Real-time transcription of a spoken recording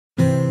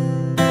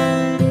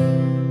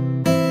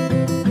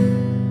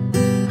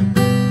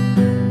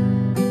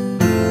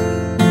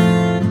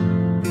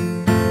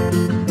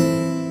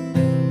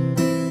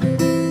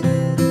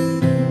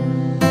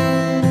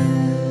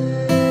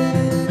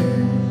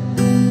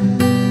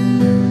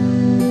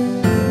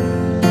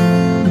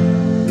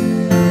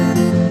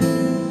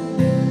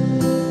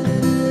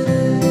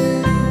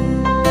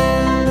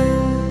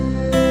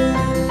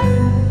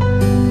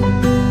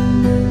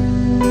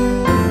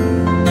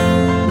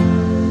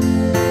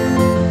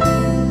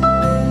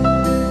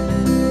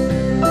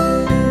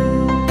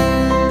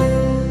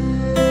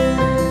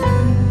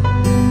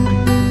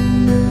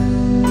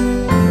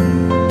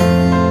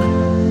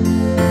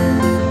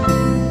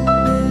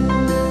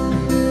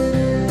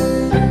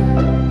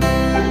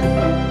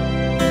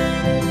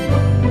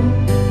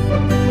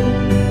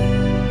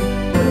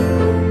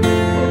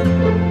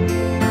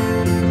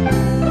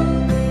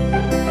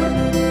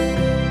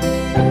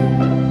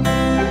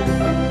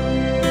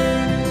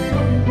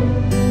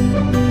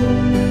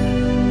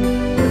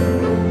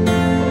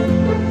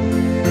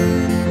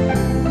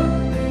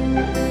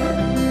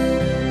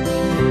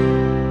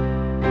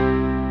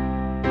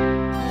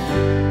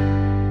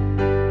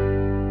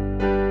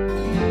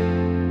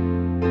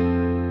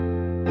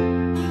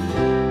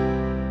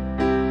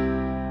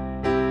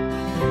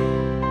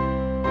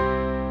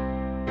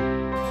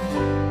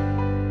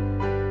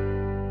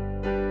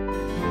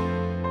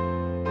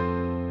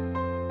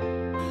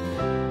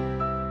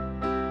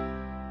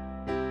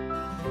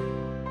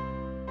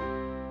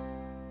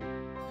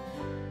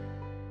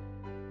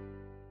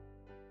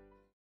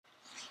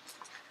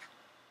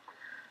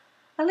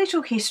A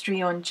little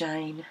history on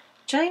Jane.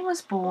 Jane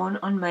was born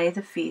on May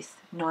the 5th,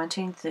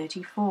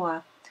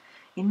 1934,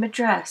 in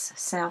Madras,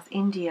 South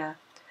India.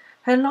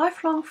 Her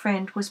lifelong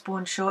friend was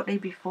born shortly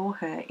before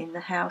her in the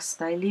house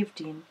they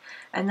lived in,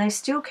 and they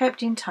still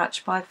kept in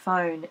touch by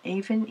phone,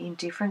 even in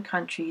different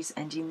countries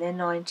and in their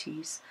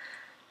 90s.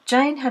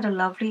 Jane had a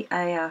lovely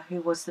Aya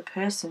who was the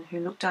person who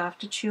looked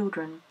after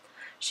children.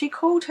 She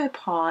called her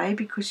Pi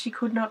because she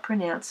could not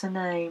pronounce a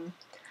name.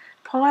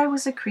 Pi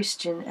was a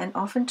Christian and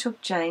often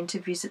took Jane to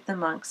visit the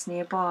monks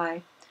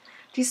nearby.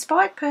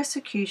 Despite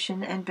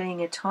persecution and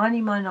being a tiny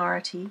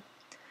minority,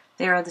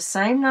 there are the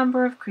same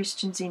number of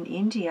Christians in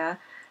India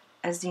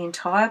as the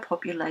entire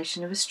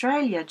population of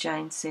Australia,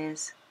 Jane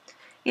says.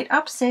 It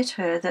upset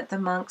her that the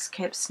monks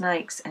kept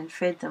snakes and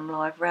fed them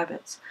live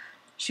rabbits.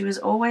 She was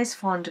always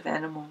fond of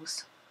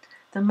animals.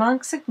 The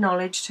monks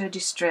acknowledged her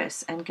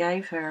distress and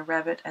gave her a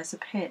rabbit as a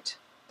pet.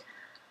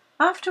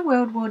 After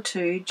World War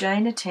II,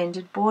 Jane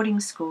attended boarding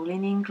school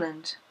in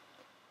England.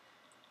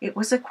 It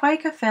was a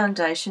Quaker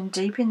foundation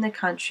deep in the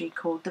country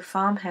called the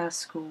Farmhouse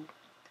School.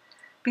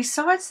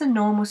 Besides the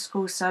normal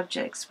school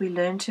subjects, we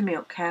learned to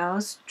milk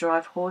cows,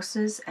 drive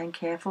horses, and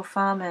care for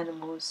farm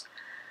animals.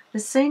 The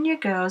senior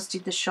girls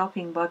did the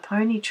shopping by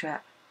pony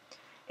trap.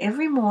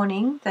 Every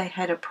morning they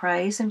had a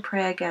praise and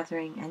prayer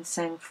gathering and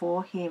sang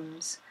 4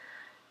 hymns.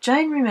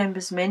 Jane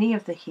remembers many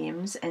of the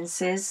hymns and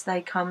says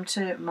they come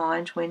to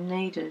mind when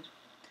needed.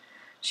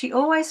 She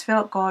always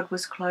felt God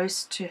was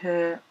close to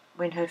her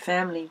when her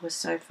family was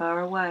so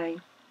far away.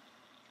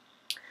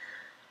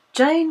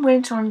 Jane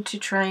went on to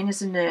train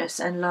as a nurse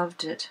and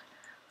loved it.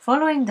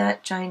 Following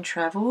that, Jane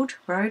travelled,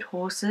 rode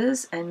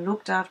horses, and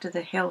looked after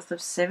the health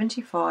of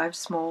 75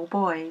 small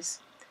boys.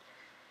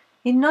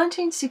 In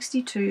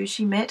 1962,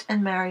 she met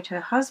and married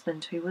her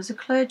husband, who was a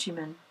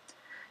clergyman.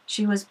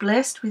 She was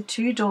blessed with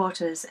 2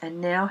 daughters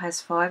and now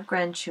has 5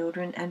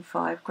 grandchildren and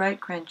 5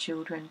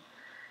 great-grandchildren.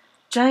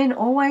 Jane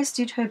always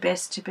did her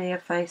best to be a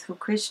faithful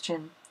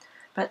Christian,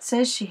 but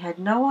says she had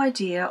no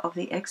idea of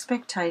the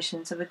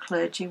expectations of a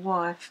clergy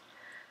wife.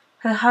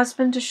 Her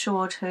husband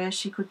assured her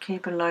she could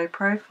keep a low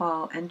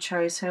profile and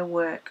chose her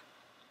work.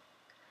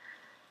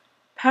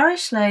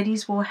 Parish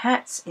ladies wore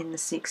hats in the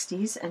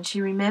 60s, and she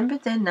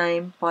remembered their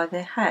name by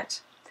their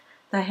hat.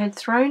 They had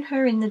thrown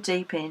her in the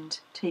deep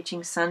end,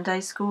 teaching Sunday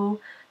school,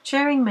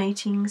 chairing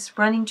meetings,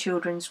 running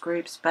children's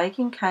groups,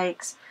 baking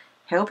cakes,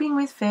 helping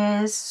with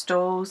fairs,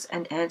 stalls,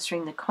 and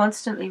answering the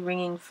constantly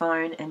ringing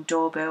phone and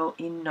doorbell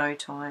in no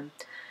time,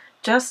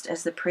 just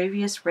as the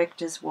previous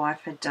rector's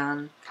wife had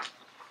done.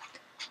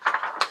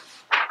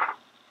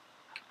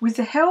 With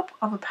the help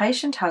of a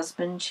patient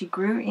husband, she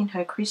grew in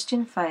her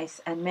Christian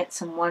faith and met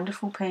some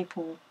wonderful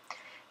people.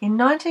 In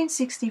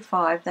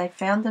 1965, they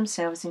found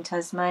themselves in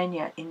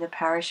Tasmania in the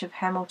parish of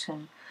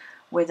Hamilton,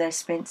 where they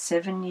spent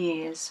 7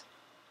 years.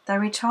 They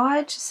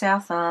retired to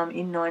South Arm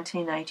in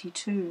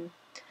 1982.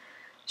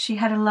 She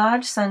had a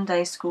large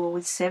Sunday school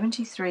with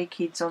 73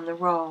 kids on the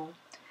roll.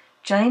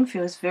 Jane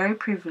feels very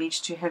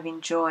privileged to have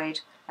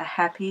enjoyed a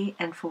happy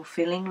and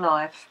fulfilling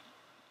life,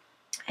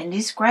 and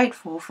is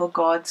grateful for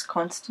God's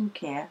constant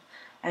care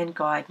and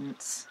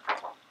guidance.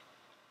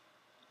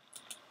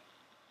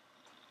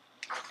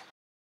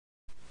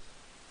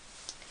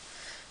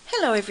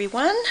 Hello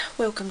everyone,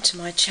 welcome to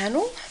my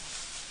channel.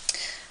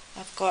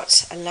 I've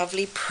got a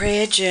lovely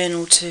prayer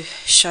journal to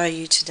show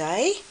you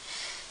today,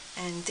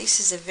 and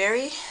this is a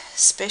very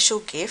special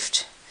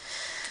gift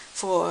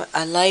for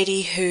a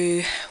lady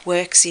who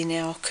works in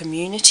our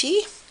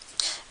community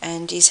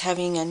and is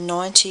having a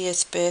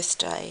 90th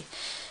birthday,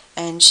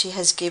 and she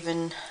has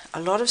given a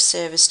lot of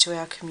service to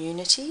our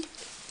community.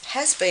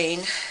 Has been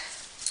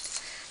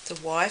the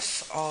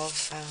wife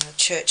of a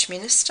church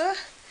minister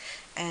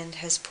and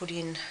has put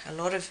in a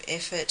lot of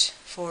effort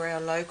for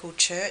our local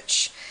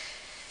church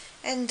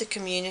and the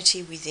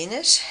community within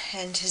it,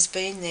 and has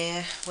been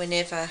there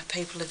whenever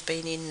people have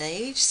been in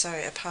need. So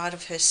a part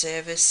of her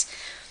service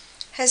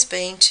has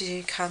been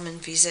to come and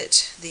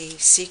visit the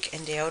sick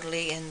and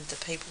elderly and the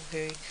people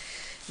who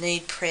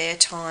need prayer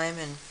time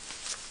and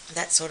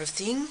that sort of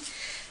thing.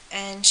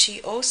 And she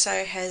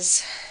also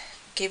has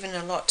given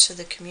a lot to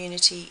the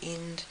community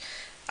in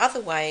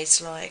other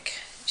ways, like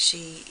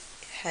she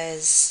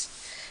has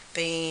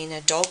been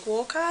a dog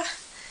walker.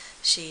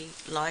 She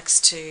likes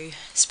to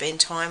spend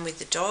time with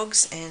the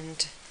dogs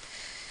and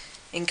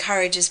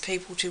encourages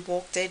people to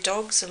walk their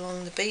dogs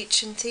along the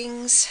beach and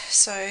things.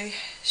 So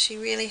she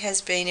really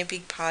has been a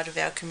big part of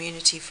our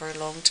community for a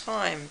long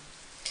time.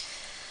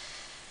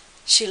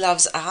 She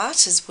loves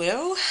art as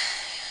well.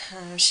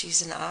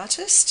 She's an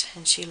artist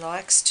and she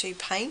likes to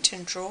paint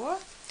and draw.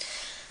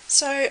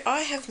 So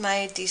I have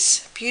made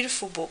this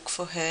beautiful book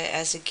for her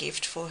as a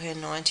gift for her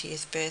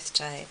 90th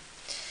birthday.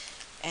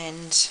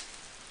 And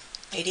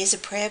it is a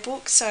prayer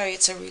book, so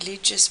it's a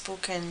religious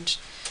book and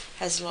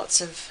has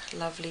lots of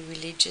lovely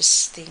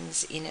religious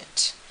things in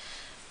it.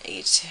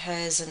 It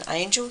has an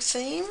angel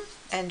theme,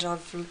 and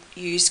I've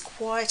used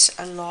quite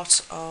a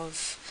lot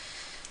of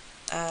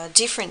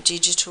different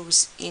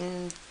digitals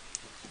in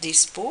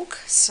this book,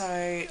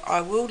 so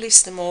I will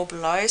list them all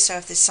below. So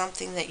if there's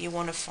something that you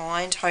want to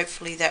find,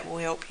 hopefully that will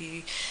help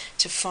you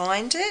to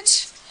find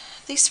it.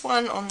 This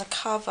one on the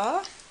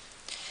cover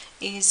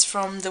is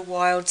from the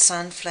Wild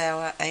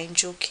Sunflower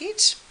Angel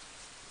Kit,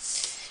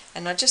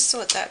 and I just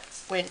thought that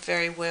went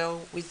very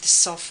well with the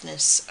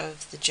softness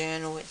of the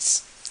journal.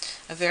 It's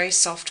a very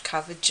soft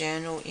covered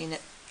journal in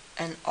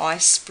an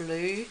ice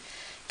blue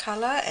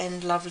colour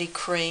and lovely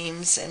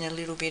creams and a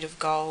little bit of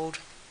gold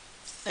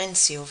and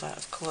silver,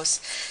 of course.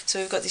 So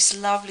we've got this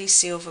lovely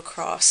silver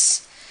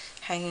cross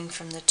hanging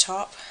from the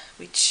top,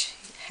 which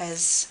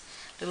has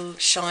little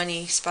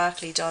shiny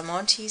sparkly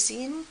diamantes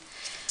in.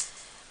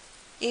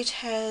 It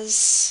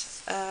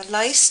has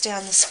lace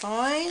down the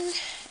spine,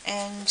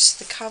 and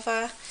the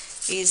cover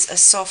is a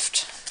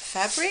soft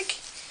fabric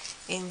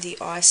in the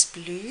ice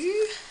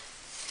blue,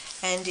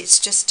 and it's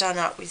just done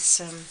up with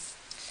some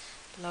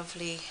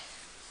lovely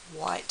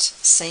white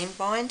seam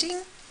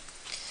binding.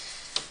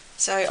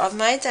 So I've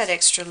made that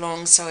extra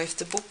long, so if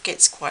the book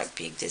gets quite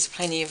big, there's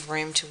plenty of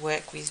room to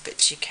work with,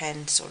 but you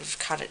can sort of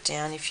cut it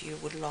down if you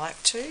would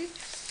like to.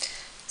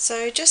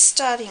 So just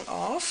starting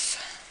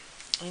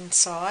off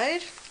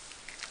inside,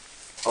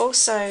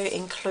 also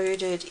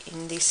included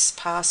in this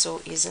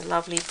parcel is a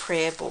lovely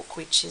prayer book,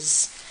 which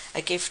is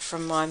a gift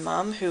from my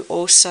mum, who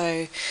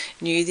also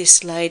knew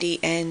this lady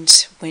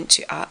and went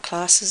to art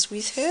classes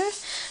with her.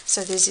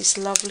 So there's this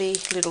lovely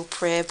little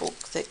prayer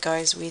book that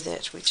goes with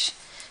it, which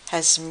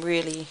has some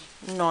really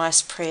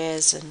nice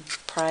prayers and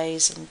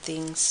praise and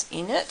things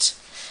in it,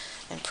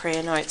 and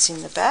prayer notes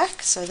in the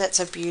back. So that's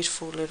a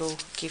beautiful little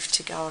gift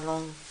to go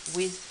along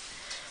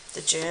with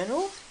the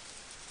journal.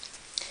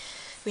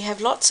 We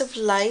have lots of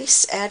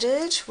lace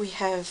added. We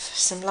have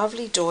some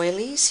lovely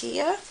doilies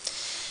here.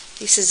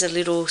 This is a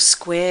little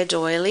square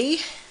doily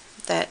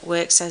that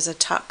works as a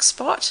tuck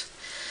spot.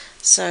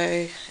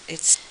 So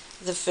it's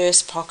the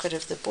first pocket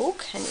of the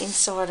book, and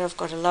inside I've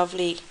got a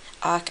lovely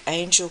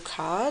Archangel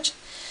card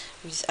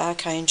with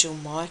Archangel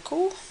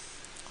Michael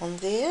on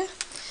there,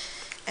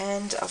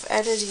 and I've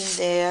added in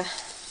there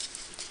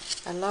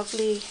a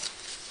lovely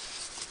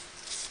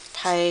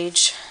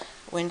page,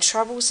 "When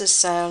troubles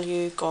assail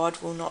you, God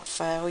will not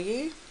fail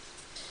you."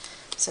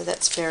 So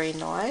that's very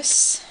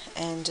nice,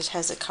 and it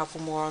has a couple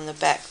more on the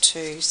back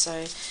too,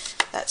 so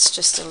that's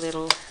just a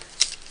little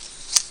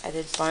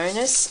added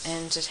bonus.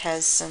 And it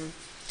has some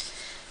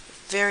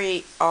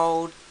very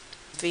old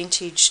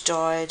vintage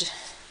dyed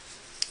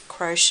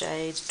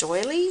crocheted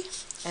doily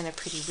and a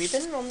pretty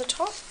ribbon on the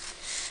top.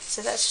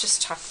 So that's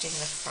just tucked in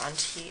the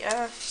front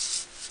here,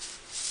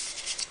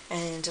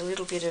 and a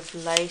little bit of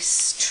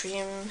lace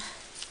trim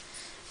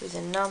with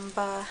a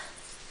number,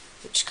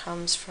 which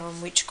comes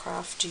from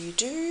Witchcraft Do You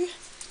Do.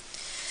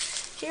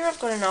 Here I've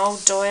got an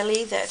old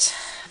doily that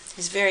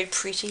is very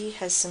pretty,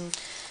 has some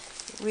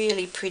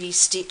really pretty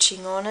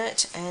stitching on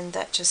it, and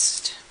that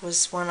just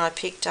was one I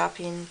picked up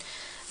in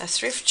a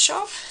thrift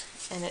shop,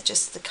 and it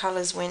just, the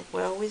colours went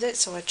well with it,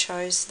 so I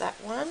chose that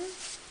one.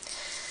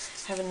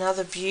 I have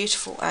another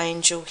beautiful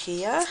angel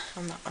here.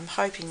 I'm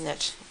hoping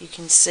that you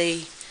can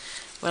see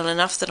well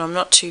enough that I'm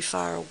not too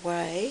far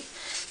away,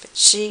 but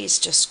she is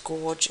just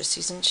gorgeous,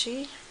 isn't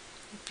she?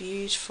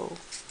 Beautiful.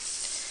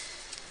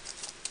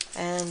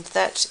 And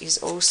that is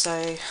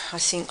also, I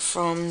think,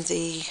 from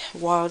the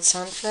Wild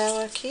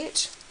Sunflower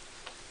kit.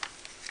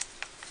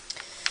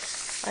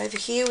 Over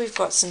here we've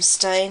got some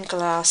stained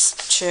glass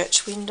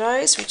church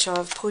windows, which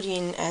I've put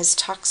in as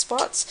tuck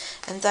spots,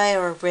 and they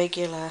are a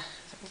regular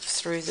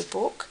through the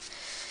book.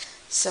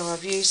 So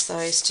I've used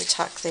those to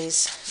tuck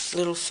these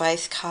little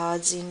faith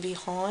cards in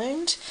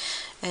behind,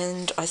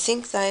 and I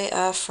think they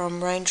are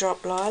from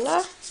Raindrop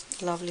Lila.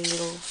 Lovely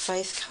little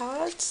faith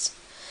cards.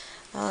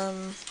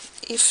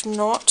 If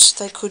not,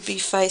 they could be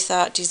Faith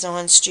Art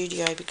Design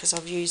Studio, because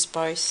I've used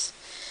both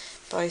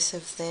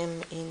of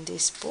them in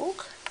this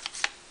book.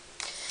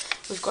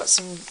 We've got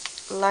some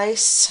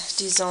lace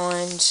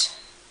designed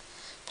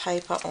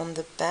paper on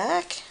the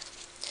back.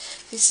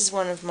 This is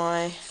one of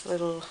my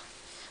little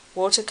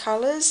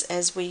watercolours,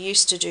 as we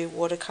used to do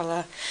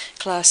watercolour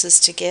classes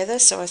together,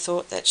 so I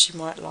thought that she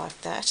might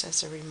like that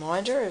as a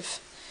reminder of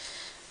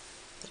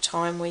the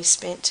time we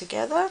spent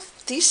together.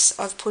 This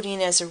I've put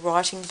in as a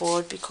writing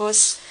board,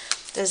 because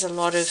there's a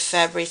lot of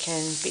fabric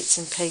and bits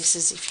and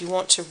pieces. If you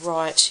want to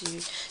write,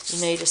 you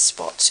need a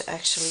spot to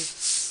actually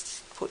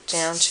put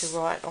down to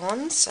write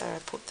on, so I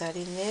put that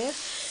in there.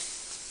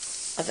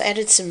 I've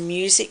added some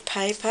music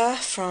paper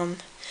from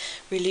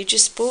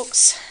religious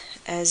books,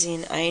 as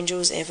in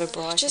Angels Ever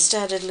Bright. Just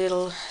added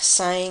little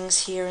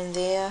sayings here and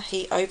there.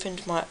 He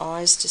opened my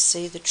eyes to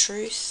see the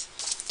truth.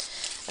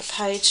 A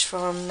page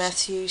from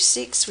Matthew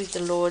 6 with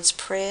the Lord's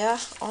Prayer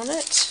on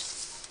it.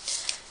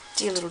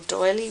 Dear little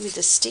doily with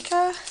a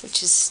sticker,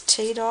 which is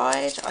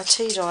tea-dyed. I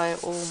tea-dye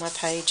all my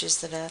pages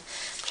that are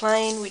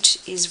plain, which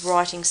is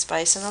writing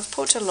space, and I've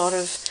put a lot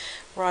of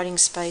writing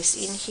space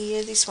in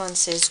here. This one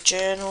says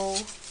journal.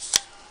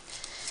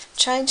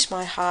 Changed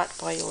my heart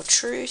by your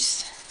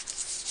truth.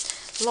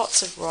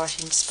 Lots of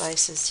writing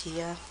spaces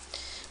here.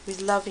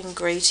 with loving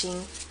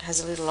greeting. It has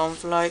a little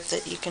envelope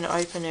that you can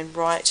open and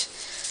write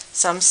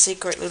some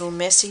secret little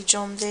message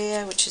on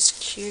there, which is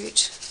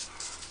cute.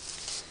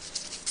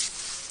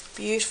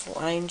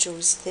 Beautiful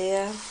angels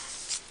there.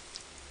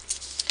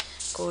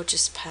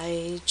 Gorgeous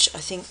page. I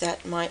think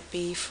that might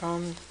be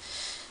from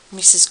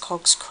Mrs.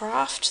 Cogg's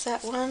Craft,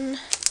 that one.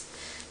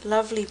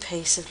 Lovely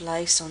piece of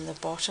lace on the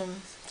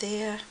bottom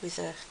there with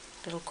a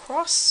little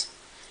cross,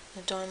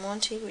 a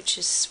diamante, which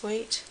is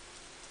sweet.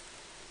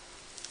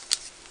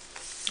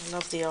 I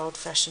love the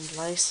old-fashioned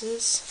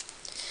laces.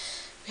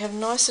 We have a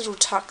nice little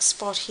tuck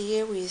spot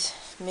here with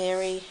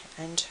Mary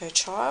and her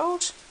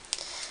child,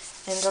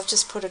 and I've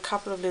just put a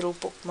couple of little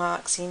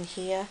bookmarks in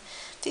here.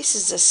 This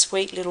is a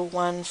sweet little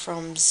one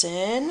from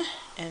Zern,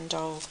 and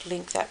I'll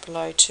link that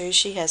below too.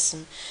 She has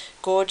some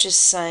gorgeous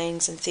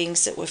sayings and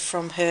things that were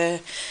from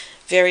her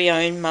very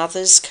own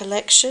mother's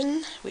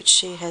collection, which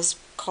she has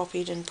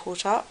copied and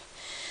put up.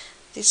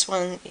 This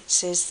one, it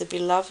says, "The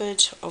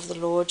beloved of the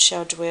Lord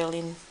shall dwell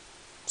in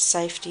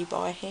safety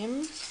by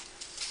him."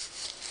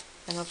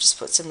 And I've just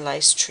put some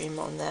lace trim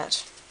on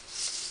that.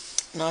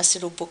 Nice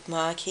little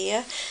bookmark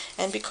here.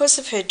 And because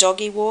of her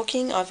doggy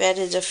walking, I've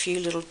added a few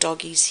little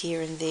doggies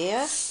here and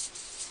there.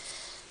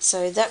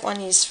 So that one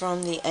is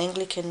from the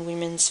Anglican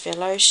Women's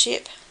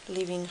Fellowship,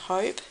 Living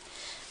Hope.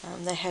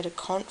 They had a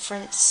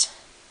conference,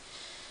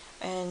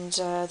 and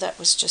that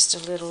was just a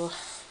little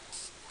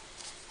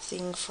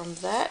thing from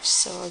that,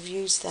 so I've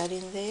used that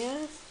in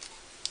there.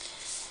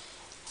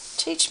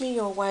 Teach me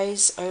your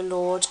ways, O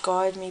Lord,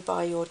 guide me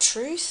by your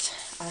truth.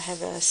 I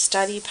have a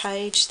study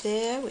page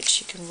there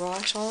which you can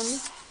write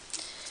on.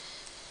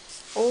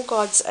 All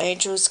God's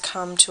angels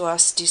come to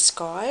us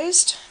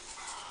disguised,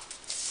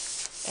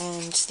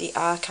 and the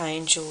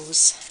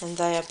archangels, and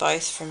they are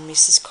both from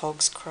Mrs.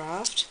 Cogg's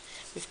Craft.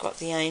 We've got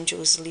the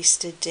angels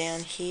listed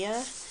down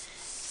here.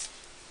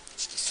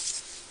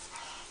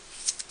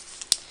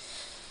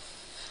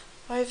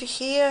 Over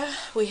here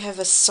we have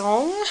a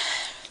song,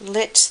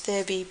 "Let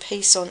There Be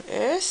Peace on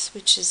Earth,"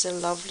 which is a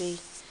lovely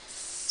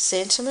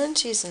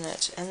sentiment, isn't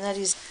it? And that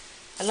is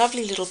a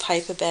lovely little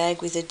paper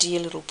bag with a dear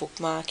little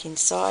bookmark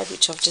inside,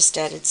 which I've just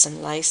added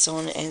some lace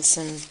on and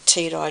some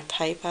tea-dyed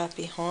paper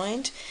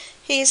behind.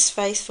 He is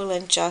faithful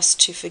and just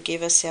to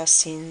forgive us our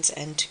sins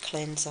and to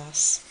cleanse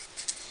us.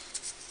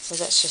 So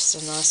that's just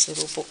a nice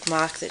little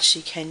bookmark that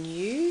she can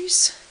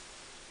use.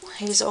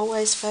 He is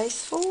always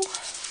faithful.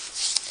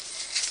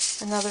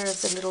 Another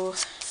of the little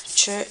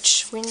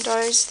church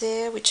windows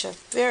there, which are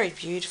very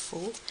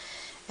beautiful,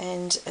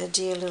 and a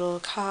dear little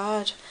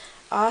card.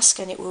 Ask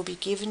and it will be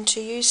given to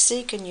you,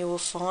 seek and you will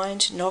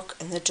find, knock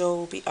and the door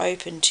will be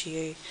opened to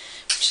you,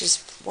 which is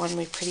one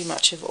we pretty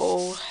much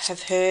all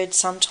have heard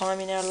sometime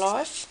in our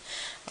life,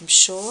 I'm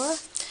sure.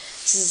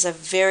 This is a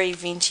very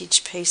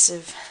vintage piece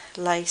of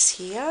lace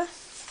here.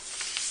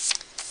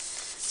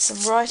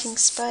 Some writing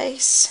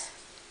space.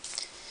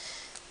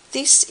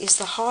 This is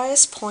the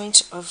highest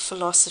point of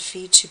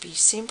philosophy, to be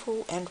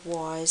simple and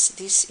wise.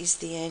 This is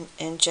the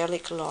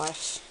angelic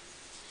life.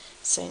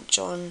 St.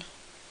 John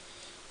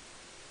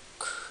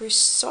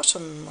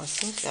Chrysostom, I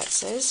think that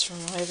says,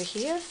 from over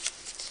here.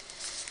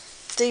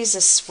 These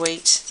are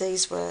sweet.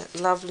 These were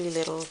lovely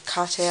little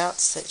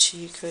cutouts that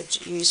you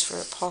could use for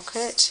a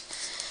pocket.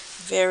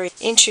 Very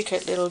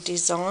intricate little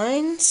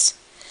designs.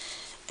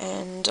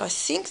 And I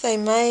think they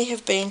may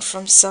have been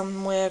from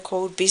somewhere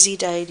called Busy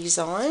Day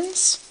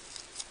Designs.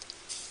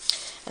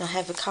 And I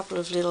have a couple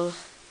of little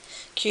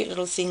cute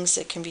little things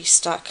that can be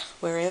stuck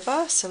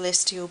wherever.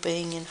 Celestial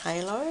Being in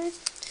Halo.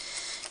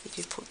 You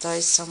could put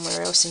those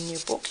somewhere else in your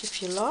book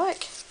if you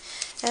like.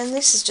 And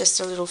this is just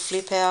a little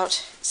flip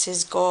out. It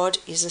says God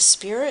is a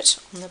spirit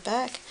on the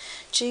back.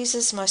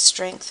 Jesus, my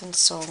strength and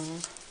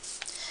song.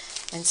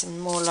 And some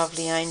more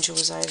lovely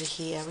angels over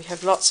here. We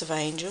have lots of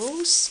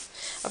angels.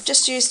 I've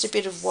just used a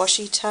bit of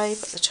washi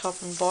tape at the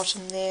top and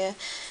bottom there,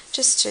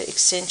 just to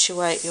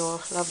accentuate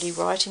your lovely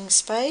writing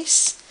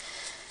space.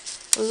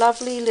 A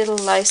lovely little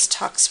lace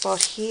tuck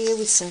spot here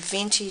with some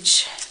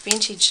vintage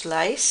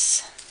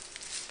lace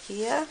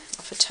here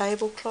off a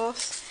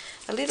tablecloth.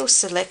 A little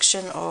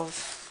selection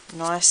of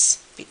nice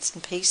bits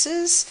and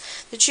pieces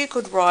that you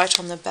could write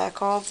on the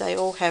back of. They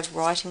all have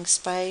writing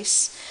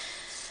space.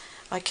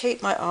 I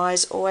keep my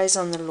eyes always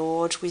on the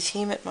Lord. With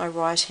him at my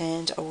right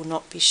hand I will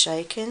not be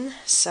shaken.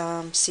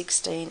 Psalm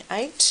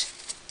 16:8.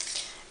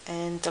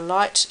 And the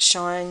light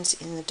shines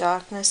in the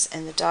darkness,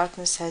 and the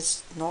darkness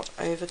has not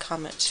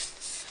overcome it.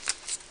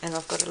 And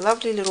I've got a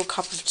lovely little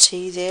cup of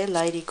tea there,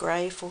 Lady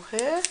Grey, for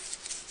her.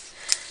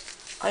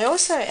 I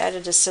also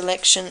added a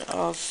selection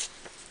of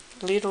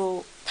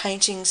little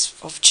paintings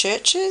of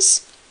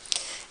churches,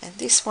 and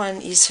this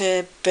one is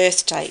her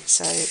birth date,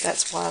 so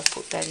that's why I've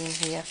put that in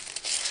here.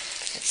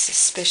 It's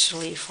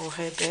especially for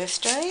her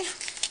birthday,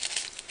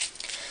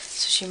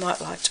 so she might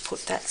like to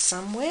put that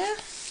somewhere.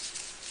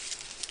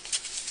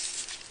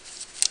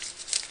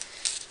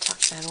 Tuck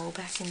that all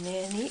back in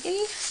there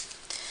neatly.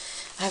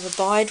 I have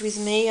Abide With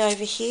Me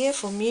over here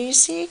for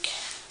music,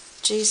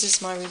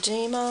 Jesus My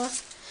Redeemer,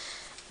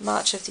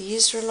 March of the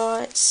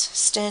Israelites,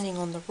 Standing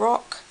on the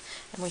Rock,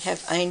 And we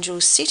have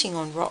angels sitting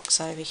on rocks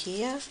over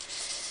here.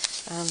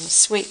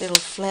 Sweet little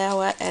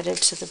flower added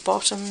to the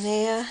bottom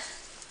there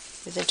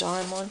with a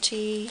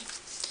diamante.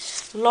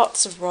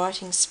 Lots of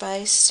writing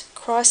space.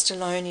 Christ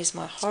alone is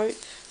my hope.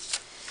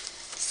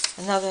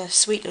 Another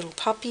sweet little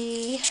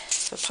puppy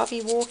for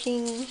puppy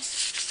walking.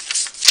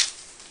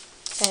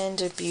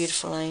 And a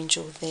beautiful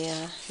angel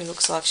there who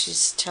looks like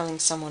she's telling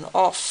someone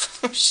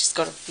off. She's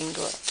got a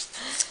finger up.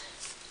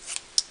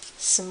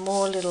 Some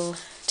more little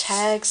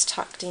tags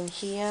tucked in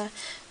here.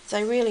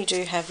 They really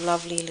do have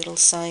lovely little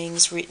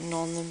sayings written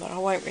on them, but I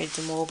won't read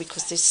them all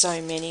because there's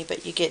so many,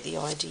 but you get the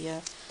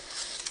idea.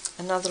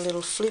 Another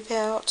little flip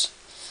out.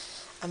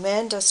 A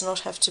man does not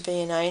have to be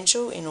an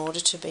angel in order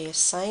to be a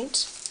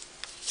saint.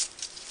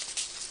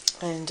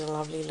 And a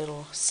lovely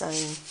little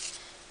saying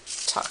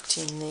tucked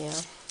in there.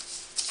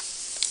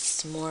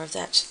 Some more of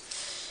that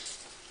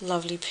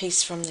lovely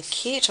piece from the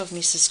kit of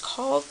Mrs.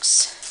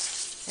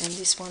 Coggs, and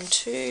this one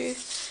too.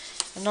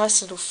 A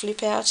nice little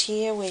flip out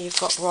here where you've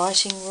got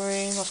writing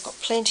room. I've got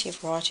plenty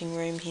of writing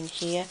room in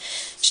here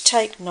to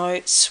take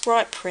notes,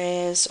 write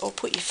prayers, or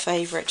put your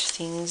favourite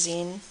things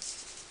in.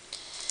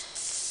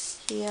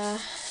 Here,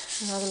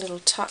 another little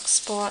tuck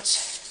spot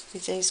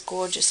with these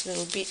gorgeous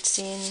little bits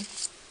in.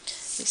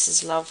 This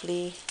is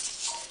lovely.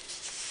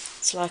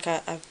 It's like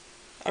a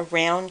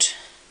round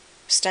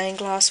stained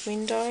glass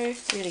window,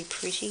 really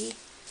pretty.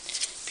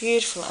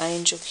 Beautiful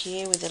angel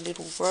here with a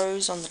little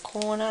rose on the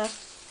corner.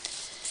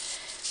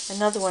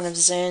 Another one of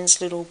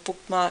Zern's little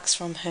bookmarks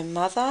from her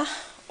mother.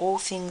 All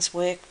things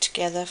work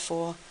together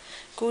for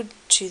good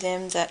to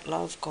them that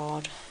love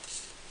God.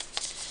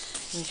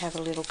 And we have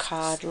a little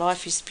card,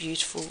 life is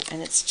beautiful,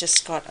 and it's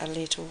just got a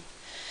little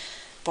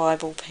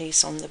Bible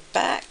piece on the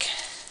back.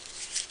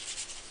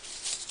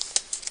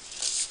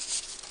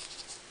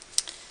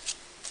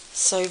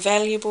 So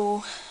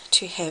valuable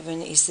to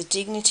heaven is the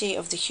dignity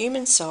of the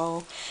human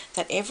soul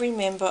that every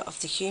member of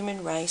the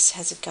human race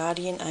has a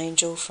guardian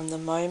angel from the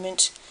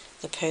moment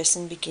the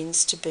person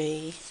begins to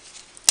be.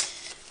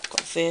 I've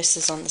got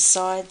verses on the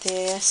side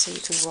there so you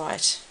can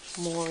write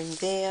more in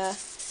there.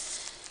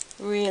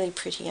 Really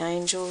pretty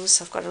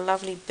angels. I've got a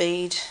lovely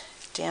bead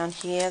down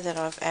here that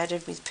I've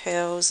added with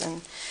pearls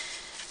and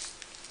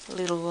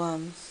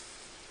little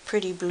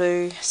pretty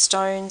blue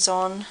stones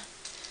on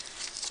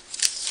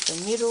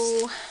the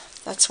middle.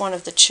 That's one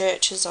of the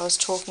churches I was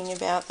talking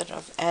about that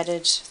I've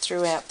added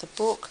throughout the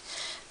book.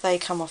 They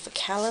come off a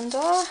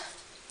calendar.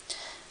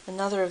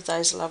 Another of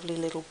those lovely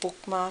little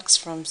bookmarks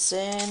from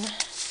Zern.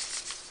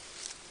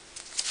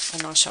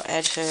 And I shall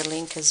add her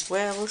link as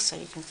well so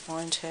you can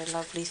find her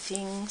lovely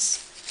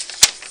things.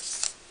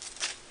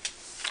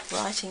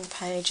 Writing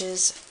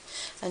pages.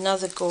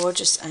 Another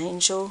gorgeous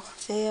angel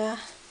there.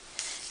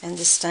 And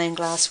the stained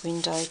glass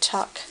window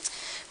tuck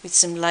with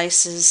some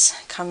laces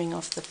coming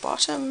off the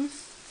bottom.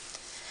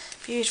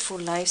 Beautiful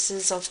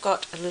laces. I've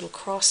got a little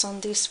cross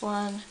on this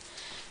one,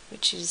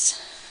 which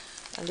is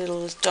a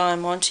little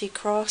diamante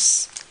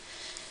cross.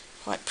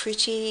 Quite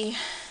pretty.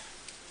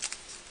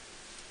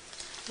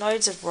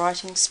 Loads of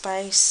writing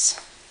space.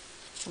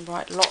 You can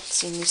write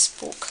lots in this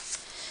book,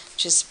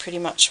 which is pretty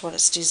much what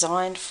it's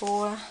designed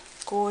for.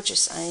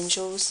 Gorgeous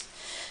angels.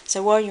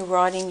 So while you're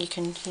writing, you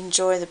can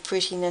enjoy the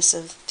prettiness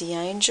of the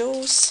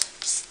angels.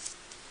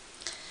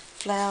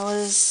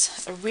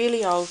 Flowers, a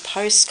really old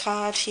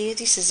postcard here.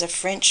 This is a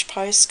French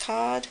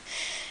postcard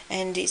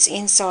and it's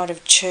inside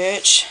of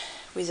church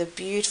with a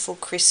beautiful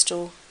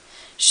crystal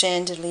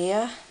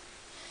chandelier.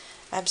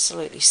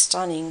 Absolutely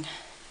stunning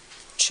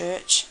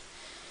church,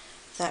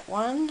 that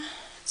one.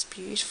 It's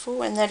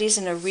beautiful, and that is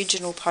an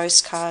original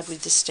postcard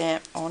with the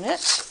stamp on it.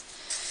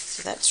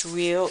 So that's a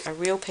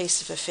real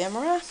piece of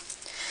ephemera.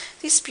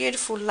 This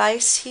beautiful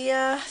lace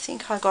here, I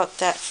think I got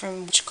that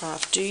from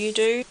Witchcraft Do You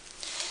Do.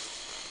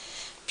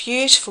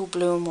 Beautiful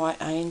blue and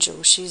white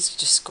angel, she's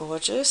just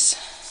gorgeous.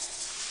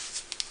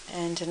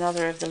 And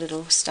another of the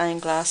little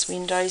stained glass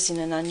windows in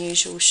an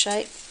unusual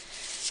shape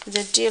with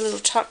a dear little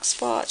tuck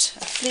spot,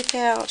 a flip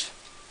out.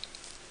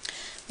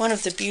 One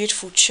of the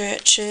beautiful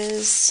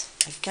churches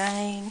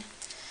again,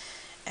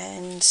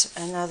 and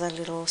another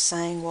little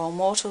saying, while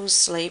mortals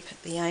sleep,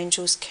 the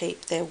angels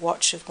keep their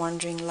watch of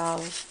wondering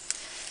love.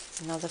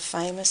 Another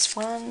famous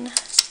one.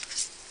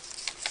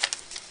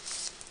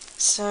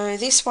 So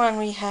this one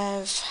we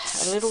have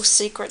a little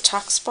secret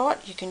tuck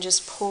spot. You can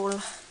just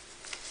pull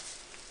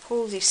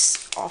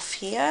this off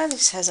here.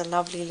 This has a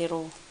lovely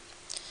little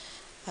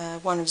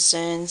one of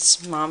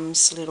Zern's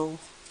mum's little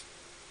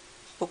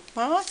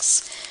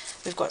bookmarks.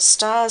 We've got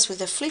stars with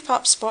a flip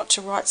up spot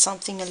to write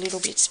something a little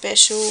bit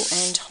special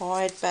and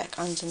hide back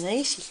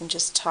underneath. You can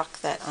just tuck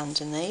that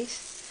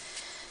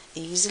underneath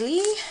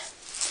easily.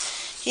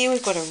 Here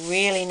we've got a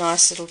really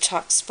nice little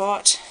tuck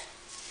spot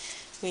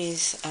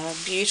with a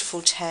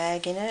beautiful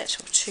tag in it,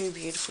 or two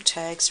beautiful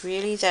tags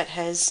really, that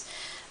has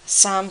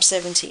Psalm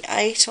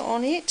 78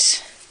 on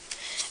it,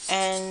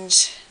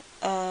 and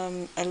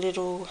a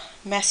little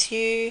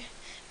Matthew,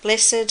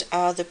 blessed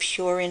are the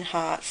pure in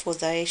heart, for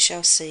they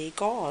shall see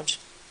God.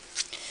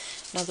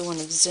 Another one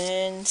of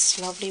Zern's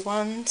lovely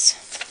ones.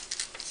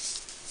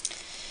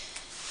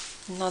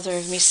 Another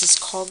of Mrs.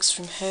 Coggs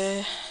from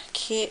her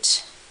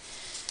kit.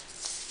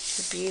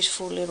 The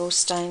beautiful little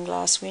stained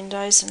glass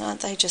windows, and aren't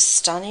they just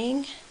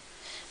stunning?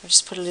 I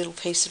just put a little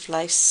piece of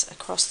lace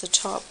across the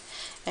top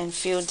and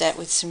filled that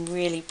with some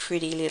really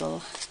pretty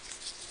little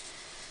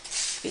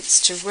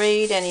bits to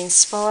read and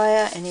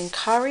inspire and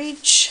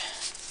encourage,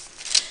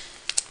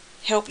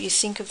 help you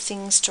think of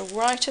things to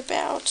write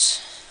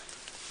about.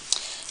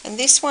 And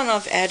this one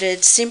I've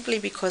added simply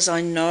because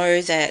I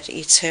know that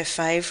it's her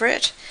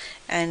favourite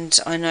and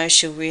I know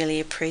she'll really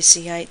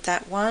appreciate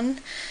that one,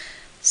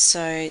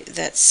 so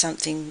that's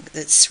something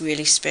that's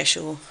really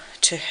special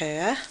to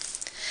her.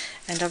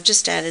 And I've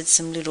just added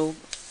some little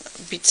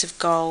bits of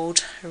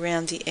gold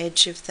around the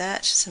edge of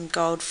that, some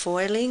gold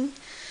foiling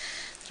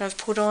that I've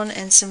put on,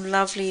 and some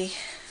lovely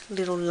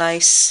little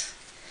lace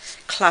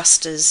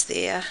clusters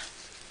there,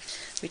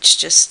 which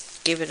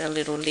just give it a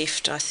little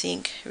lift, I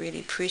think.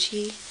 Really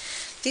pretty.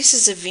 This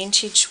is a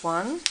vintage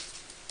one.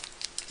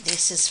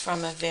 This is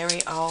from a very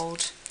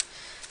old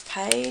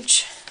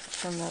page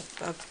from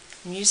a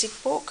music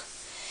book,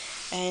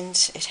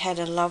 and it had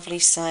a lovely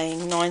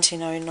saying,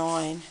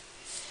 1909.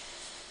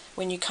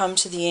 When you come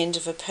to the end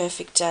of a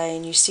perfect day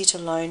and you sit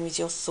alone with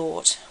your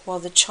thought, while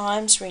the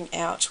chimes ring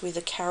out with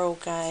a carol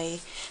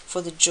gay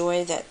for the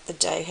joy that the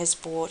day has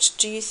brought,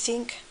 do you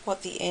think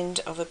what the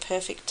end of a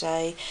perfect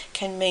day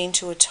can mean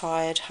to a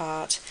tired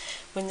heart,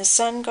 when the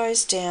sun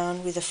goes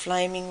down with a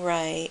flaming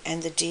ray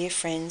and the dear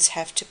friends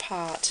have to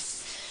part?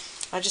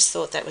 I just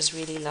thought that was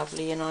really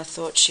lovely, and I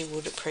thought she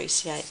would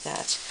appreciate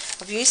that.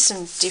 I've used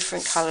some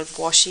different coloured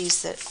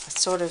washies that are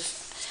sort of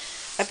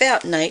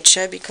about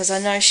nature, because I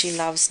know she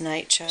loves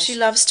nature. She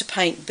loves to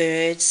paint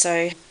birds,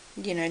 so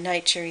you know,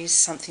 nature is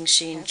something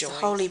she enjoys. The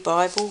Holy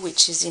Bible,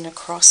 which is in a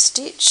cross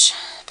stitch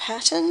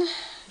pattern,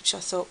 which I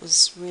thought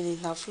was really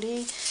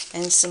lovely,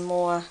 and some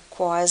more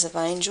choirs of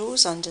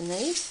angels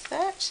underneath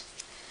that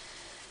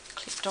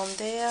clipped on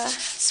there.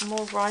 Some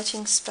more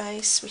writing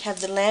space. We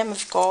have the Lamb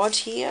of God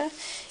here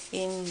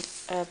in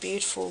a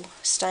beautiful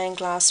stained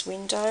glass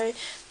window,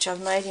 which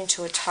I've made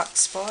into a tuck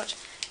spot,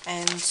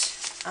 and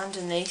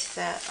underneath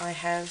that I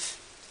have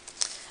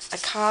a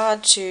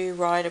card to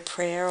write a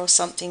prayer or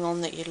something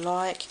on that you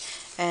like,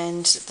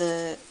 and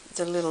the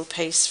little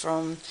piece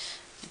from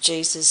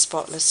Jesus,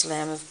 spotless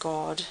Lamb of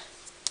God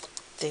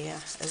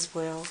there as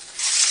well.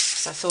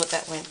 So I thought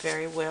that went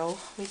very well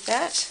with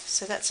that.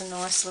 So that's a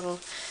nice little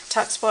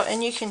tuck spot,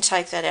 and you can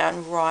take that out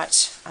and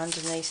write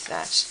underneath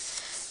that,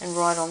 and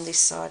write on this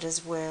side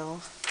as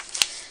well.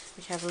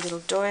 We have a little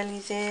doily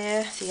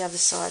there, the other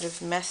side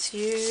of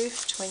Matthew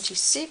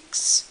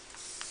 26.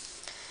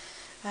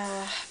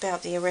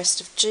 About the arrest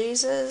of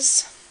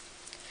Jesus.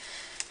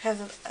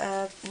 Have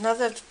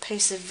another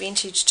piece of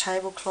vintage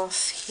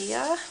tablecloth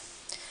here,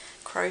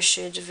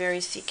 crocheted very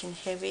thick and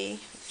heavy,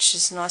 which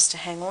is nice to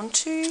hang on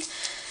to.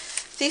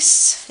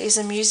 This is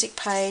a music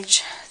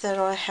page that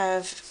I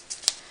have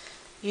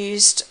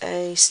used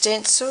a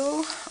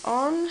stencil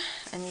on,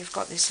 and you've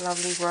got this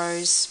lovely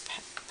rose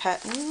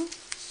pattern.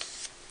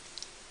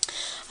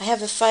 I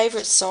have a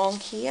favourite song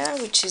here,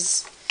 which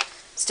is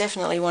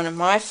definitely one of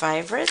my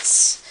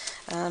favourites.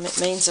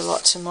 It means a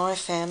lot to my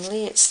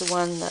family. It's the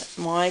one that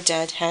my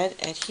dad had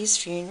at his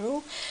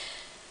funeral,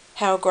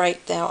 How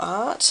Great Thou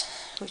Art,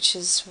 which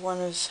is one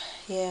of,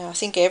 I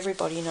think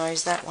everybody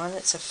knows that one.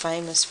 It's a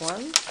famous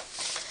one.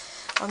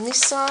 On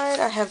this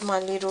side I have my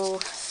little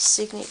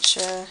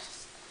signature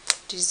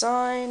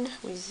design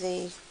with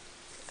the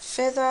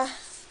feather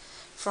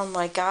from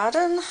my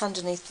garden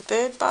underneath the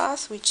bird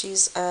bath, which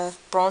is a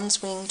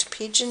bronze-winged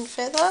pigeon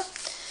feather,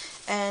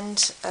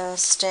 and a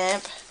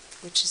stamp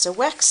which is a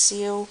wax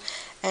seal,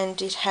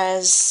 and it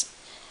has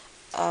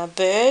a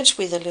bird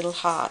with a little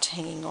heart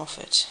hanging off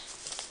it.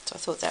 So I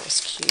thought that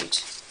was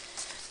cute.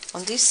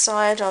 On this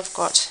side I've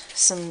got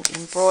some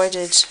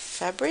embroidered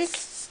fabric,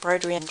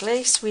 embroidery and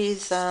Anglice,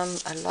 with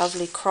a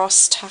lovely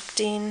cross tucked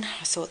in.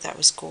 I thought that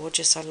was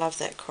gorgeous. I love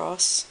that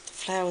cross. The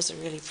flowers are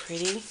really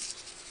pretty.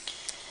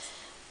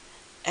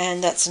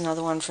 And that's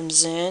another one from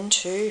Zern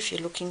too, if you're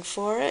looking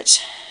for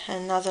it.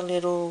 Another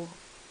little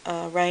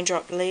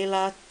Raindrop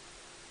Lila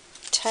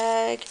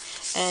tag,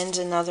 and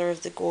another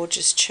of the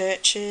gorgeous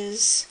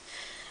churches.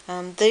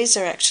 These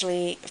are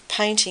actually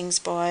paintings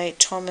by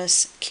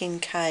Thomas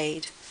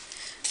Kincaid.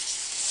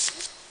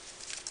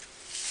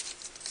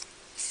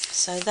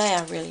 So they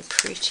are really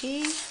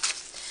pretty.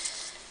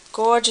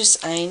 Gorgeous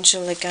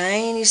angel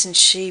again, isn't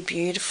she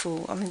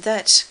beautiful? I mean,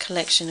 that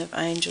collection of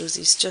angels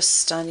is just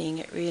stunning.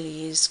 It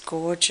really is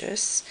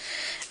gorgeous.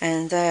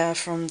 And they are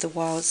from the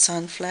Wild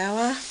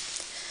Sunflower.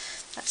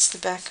 That's the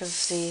back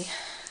of the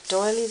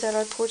doily that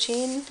I put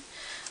in.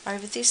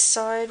 Over this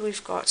side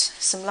we've got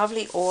some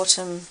lovely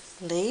autumn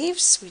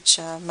leaves, which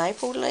are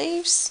maple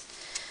leaves,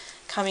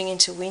 coming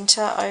into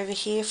winter over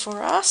here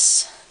for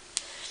us.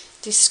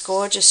 This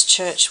gorgeous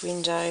church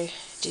window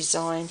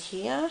design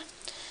here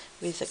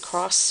with a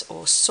cross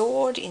or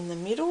sword in the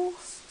middle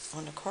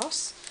on a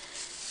cross,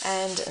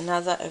 and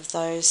another of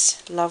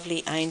those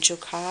lovely angel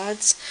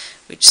cards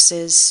which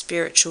says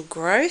spiritual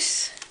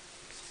growth.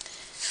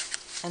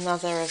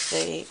 Another of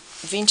the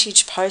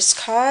vintage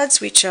postcards,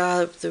 which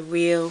are the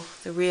real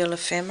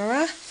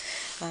ephemera,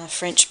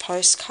 French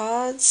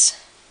postcards.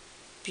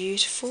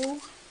 Beautiful,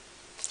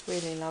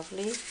 really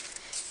lovely.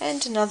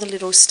 And another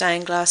little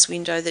stained glass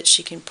window that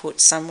she can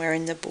put somewhere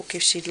in the book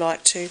if she'd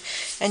like to,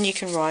 and you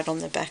can write on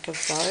the back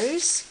of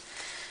those.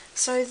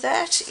 So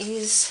that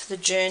is the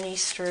journey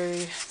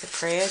through the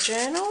prayer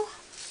journal.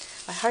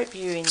 I hope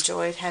you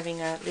enjoyed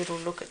having a little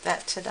look at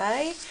that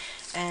today,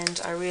 and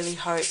I really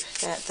hope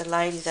that the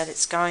lady that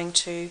it's going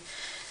to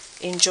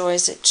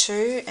enjoys it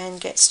too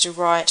and gets to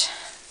write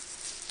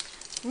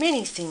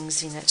many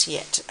things in it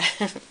yet.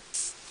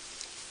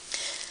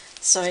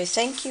 So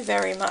thank you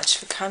very much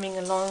for coming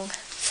along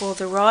for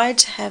the ride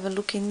to have a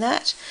look in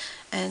that,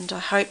 and I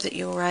hope that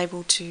you're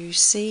able to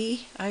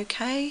see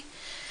okay.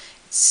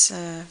 It's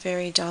a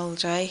very dull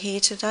day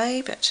here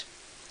today, but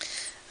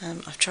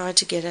I've tried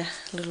to get a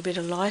little bit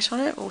of light on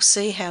it. We'll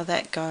see how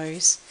that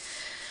goes.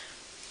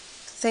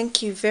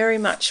 Thank you very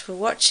much for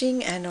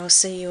watching, and I'll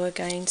see you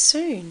again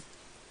soon.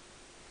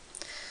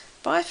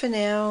 Bye for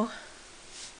now.